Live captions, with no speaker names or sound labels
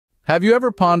Have you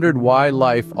ever pondered why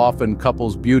life often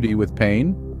couples beauty with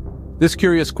pain? This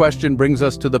curious question brings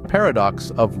us to the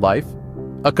paradox of life,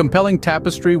 a compelling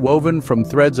tapestry woven from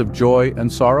threads of joy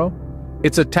and sorrow.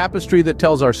 It's a tapestry that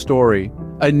tells our story,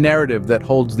 a narrative that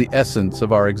holds the essence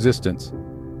of our existence.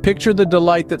 Picture the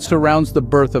delight that surrounds the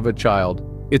birth of a child.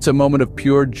 It's a moment of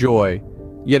pure joy,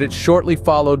 yet it's shortly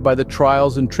followed by the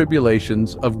trials and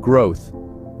tribulations of growth.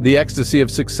 The ecstasy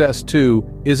of success, too,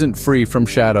 isn't free from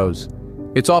shadows.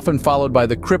 It's often followed by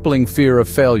the crippling fear of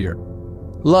failure.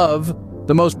 Love,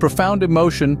 the most profound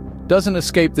emotion, doesn't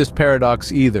escape this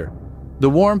paradox either. The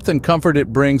warmth and comfort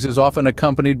it brings is often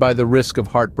accompanied by the risk of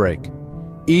heartbreak.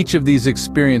 Each of these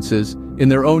experiences, in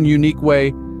their own unique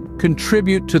way,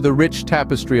 contribute to the rich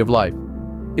tapestry of life.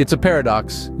 It's a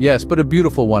paradox, yes, but a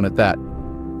beautiful one at that.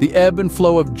 The ebb and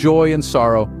flow of joy and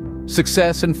sorrow,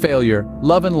 success and failure,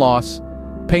 love and loss,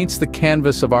 paints the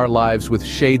canvas of our lives with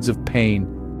shades of pain.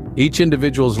 Each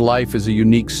individual's life is a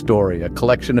unique story, a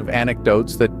collection of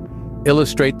anecdotes that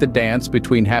illustrate the dance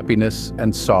between happiness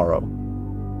and sorrow.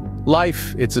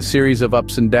 Life, it's a series of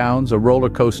ups and downs, a roller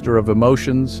coaster of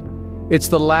emotions. It's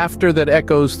the laughter that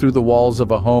echoes through the walls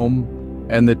of a home,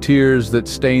 and the tears that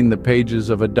stain the pages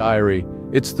of a diary.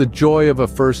 It's the joy of a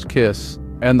first kiss,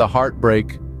 and the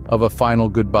heartbreak of a final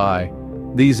goodbye.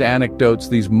 These anecdotes,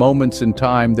 these moments in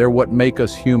time, they're what make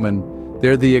us human.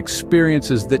 They're the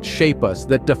experiences that shape us,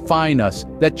 that define us,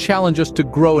 that challenge us to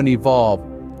grow and evolve.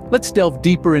 Let's delve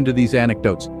deeper into these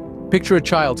anecdotes. Picture a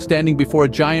child standing before a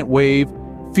giant wave,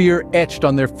 fear etched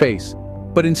on their face.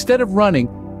 But instead of running,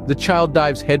 the child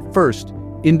dives headfirst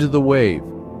into the wave.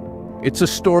 It's a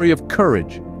story of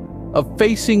courage, of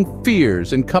facing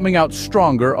fears and coming out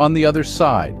stronger on the other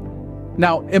side.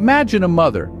 Now, imagine a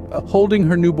mother holding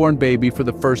her newborn baby for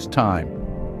the first time.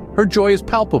 Her joy is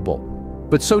palpable,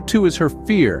 but so too is her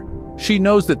fear. She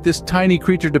knows that this tiny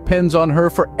creature depends on her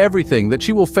for everything, that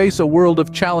she will face a world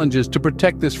of challenges to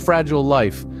protect this fragile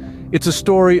life. It's a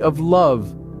story of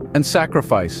love and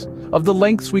sacrifice, of the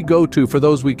lengths we go to for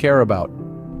those we care about.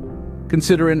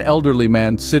 Consider an elderly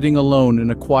man sitting alone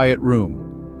in a quiet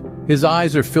room. His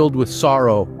eyes are filled with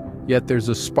sorrow, yet there's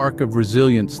a spark of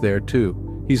resilience there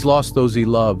too. He's lost those he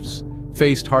loves,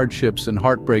 faced hardships and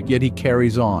heartbreak, yet he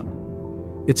carries on.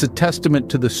 It's a testament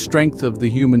to the strength of the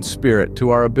human spirit, to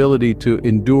our ability to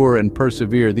endure and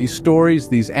persevere. These stories,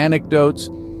 these anecdotes,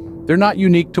 they're not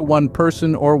unique to one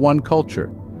person or one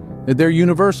culture. They're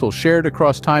universal, shared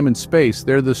across time and space.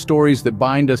 They're the stories that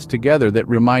bind us together, that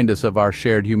remind us of our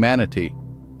shared humanity.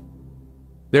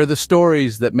 They're the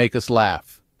stories that make us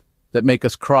laugh, that make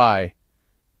us cry,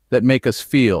 that make us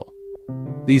feel.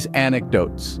 These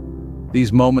anecdotes,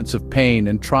 these moments of pain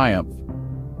and triumph,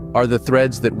 are the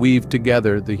threads that weave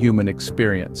together the human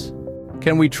experience.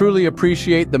 Can we truly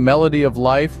appreciate the melody of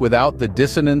life without the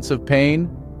dissonance of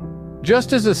pain?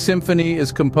 Just as a symphony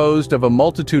is composed of a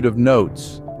multitude of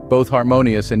notes, both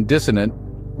harmonious and dissonant,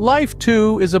 life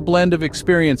too is a blend of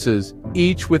experiences,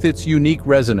 each with its unique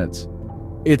resonance.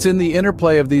 It's in the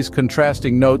interplay of these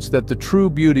contrasting notes that the true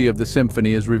beauty of the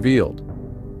symphony is revealed.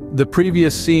 The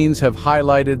previous scenes have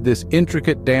highlighted this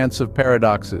intricate dance of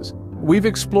paradoxes. We've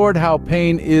explored how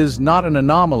pain is not an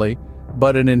anomaly,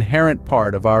 but an inherent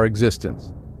part of our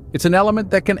existence. It's an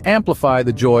element that can amplify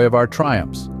the joy of our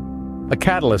triumphs, a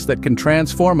catalyst that can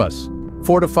transform us,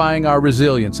 fortifying our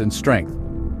resilience and strength.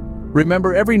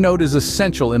 Remember, every note is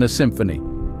essential in a symphony.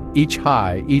 Each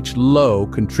high, each low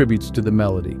contributes to the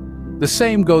melody. The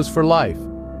same goes for life.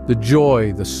 The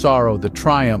joy, the sorrow, the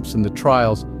triumphs, and the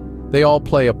trials, they all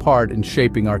play a part in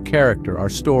shaping our character, our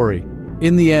story.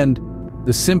 In the end,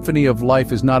 the symphony of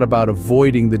life is not about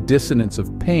avoiding the dissonance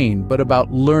of pain, but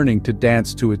about learning to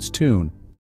dance to its tune.